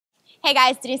Hey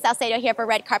guys, Denise Salcedo here for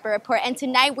Red Carpet Report, and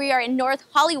tonight we are in North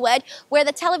Hollywood where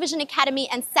the Television Academy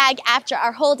and SAG-AFTRA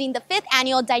are holding the 5th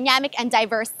annual Dynamic and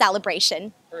Diverse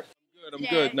celebration. I'm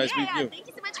good. Nice meeting you. Thank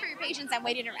you so much for your patience. I'm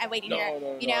waiting here.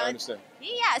 No, I understand.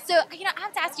 Yeah, so I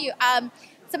have to ask you,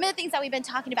 some of the things that we've been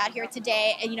talking about here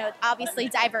today, and obviously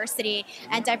diversity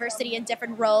in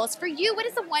different roles. For you, what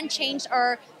is the one change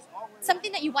or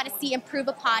something that you want to see improve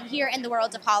upon here in the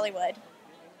world of Hollywood?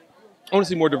 I want to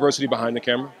see more diversity behind the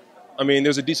camera. I mean,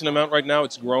 there's a decent amount right now.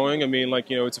 It's growing. I mean,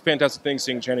 it's a fantastic thing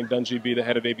seeing Channing Dungey be the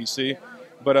head of ABC.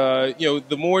 But,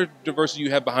 the more diversity you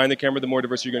have behind the camera, the more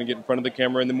diversity you're going to get in front of the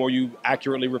camera, and the more you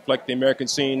accurately reflect the American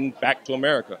scene back to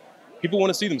America. People want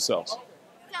to see themselves.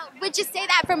 So would you say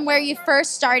that from where you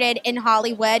first started in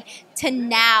Hollywood to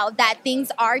now that things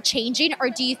are changing, or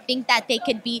do you think that they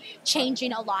could be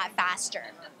changing a lot faster?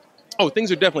 Oh,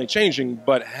 things are definitely changing,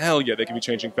 but hell yeah, they can be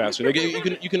changing faster.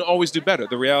 You can always do better.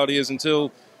 The reality is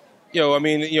until...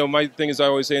 my thing is I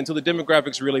always say, until the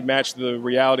demographics really match the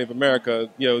reality of America,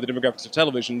 the demographics of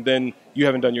television, then you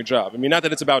haven't done your job. I mean, not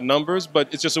that it's about numbers,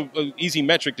 but it's just an easy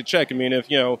metric to check. I mean,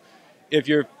 if you're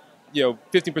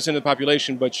 50% of the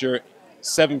population, but you're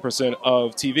 7%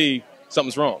 of TV,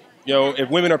 something's wrong. If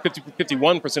women are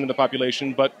 51% of the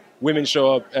population, but women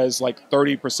show up as like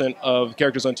 30% of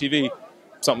characters on TV,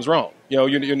 something's wrong.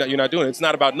 You're not doing it. It's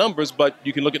not about numbers, but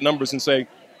you can look at numbers and say,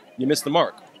 you missed the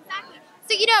mark.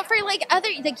 So, for other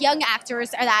young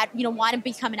actors or that, want to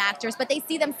become actors, but they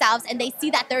see themselves and they see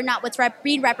that they're not what's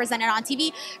being represented on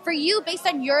TV. For you, based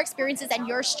on your experiences and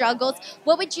your struggles,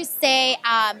 what would you say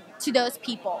to those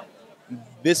people?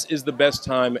 This is the best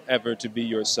time ever to be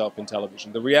yourself in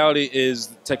television. The reality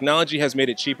is technology has made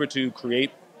it cheaper to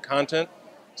create content.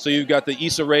 So you've got the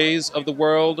Issa Raes of the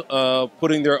world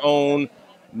putting their own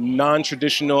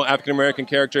non-traditional African-American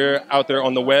character out there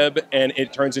on the web, and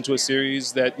it turns into a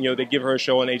series that, they give her a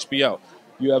show on HBO.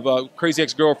 You have a Crazy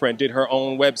Ex-Girlfriend did her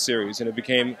own web series, and it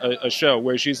became a show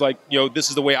where she's like, this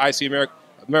is the way I see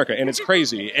America, and it's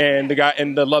crazy. And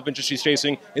the love interest she's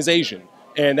chasing is Asian.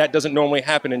 And that doesn't normally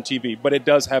happen in TV, but it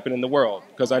does happen in the world.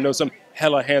 Because I know some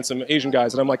hella handsome Asian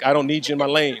guys, and I'm like, I don't need you in my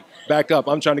lane. Back up.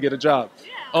 I'm trying to get a job.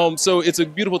 So it's a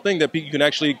beautiful thing that you can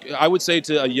actually, I would say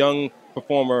to a young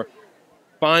performer,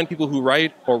 find people who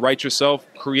write or write yourself,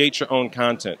 create your own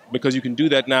content, because you can do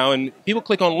that now. And people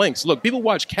click on links. Look, people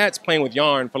watch cats playing with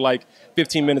yarn for like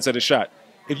 15 minutes at a shot.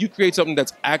 If you create something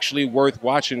that's actually worth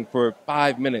watching for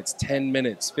 5 minutes, 10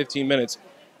 minutes, 15 minutes,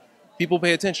 people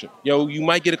pay attention. You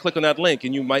might get a click on that link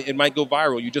and it might go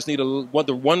viral. You just need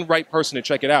the one right person to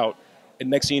check it out. And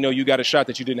next thing you know, you got a shot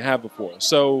that you didn't have before.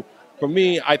 So for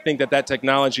me, I think that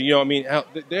technology,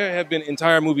 there have been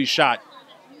entire movies shot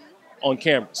on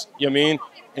cameras.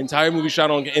 Entire movie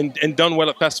shot on and done well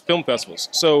at film festivals.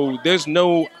 So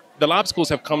the obstacles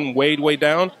have come way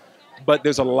down, but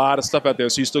there's a lot of stuff out there.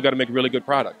 So you still got to make a really good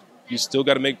product. You still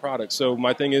got to make products. So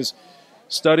my thing is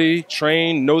study,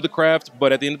 train, know the craft,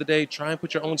 but at the end of the day, try and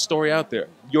put your own story out there.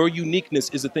 Your uniqueness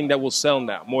is the thing that will sell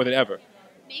now more than ever.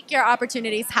 Make your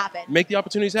opportunities happen. Make the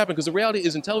opportunities happen, because the reality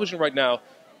is in television right now,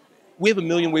 we have a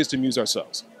million ways to amuse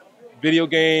ourselves. Video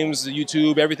games,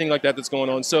 YouTube, everything like that's going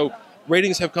on. So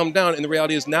ratings have come down, and the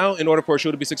reality is now, in order for a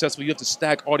show to be successful, you have to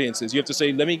stack audiences. You have to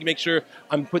say, let me make sure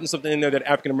I'm putting something in there that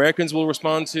African Americans will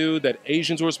respond to, that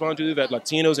Asians will respond to, that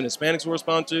Latinos and Hispanics will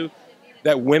respond to,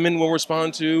 that women will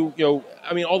respond to.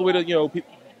 All the way to,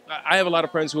 I have a lot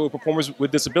of friends who are performers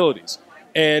with disabilities,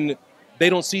 and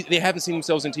they haven't seen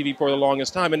themselves in TV for the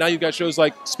longest time. And now you've got shows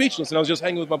like Speechless, and I was just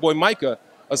hanging with my boy Micah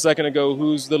a second ago,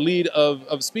 who's the lead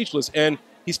of Speechless, and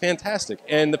he's fantastic.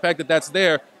 And the fact that that's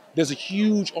there's a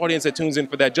huge audience that tunes in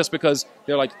for that, just because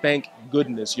they're like, thank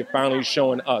goodness you're finally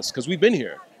showing us, because we've been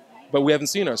here, but we haven't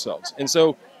seen ourselves. And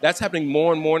so that's happening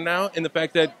more and more now. And the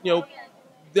fact that,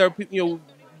 there are,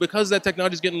 because that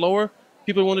technology is getting lower,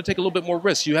 people want to take a little bit more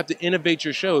risks. You have to innovate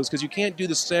your shows, because you can't do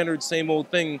the standard same old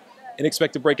thing and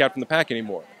expect to break out from the pack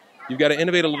anymore. You've got to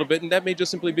innovate a little bit, and that may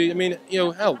just simply be,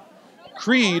 hell,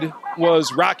 Creed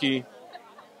was Rocky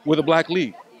with a black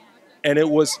lead, and it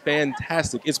was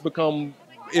fantastic.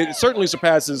 It certainly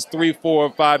surpasses 3,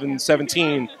 4, 5, and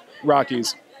 17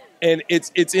 Rockies. And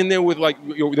it's in there with,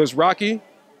 there's Rocky,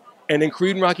 and then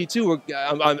Creed and Rocky 2.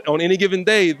 On any given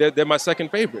day, they're my second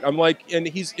favorite. And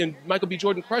Michael B.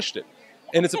 Jordan crushed it.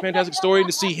 And it's a fantastic story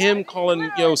to see him calling,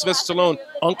 Sylvester Stallone,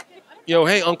 Unc,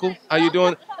 hey, Uncle, how you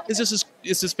doing? It's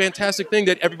this fantastic thing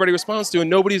that everybody responds to, and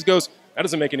nobody goes, that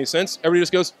doesn't make any sense. Everybody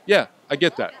just goes, yeah, I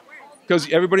get that. Because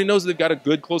everybody knows that they've got a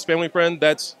good, close family friend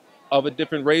that's of a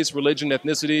different race, religion,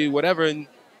 ethnicity, whatever, and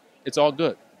it's all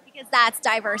good. Because that's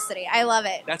diversity. I love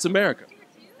it. That's America.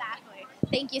 Exactly.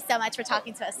 Thank you so much for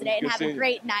talking to us today, and have a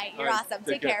great night. You're awesome.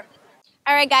 Take care.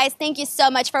 All right, guys, thank you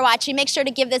so much for watching. Make sure to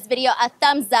give this video a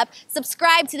thumbs up,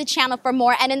 subscribe to the channel for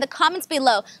more, and in the comments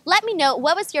below, let me know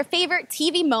what was your favorite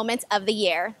TV moment of the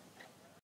year.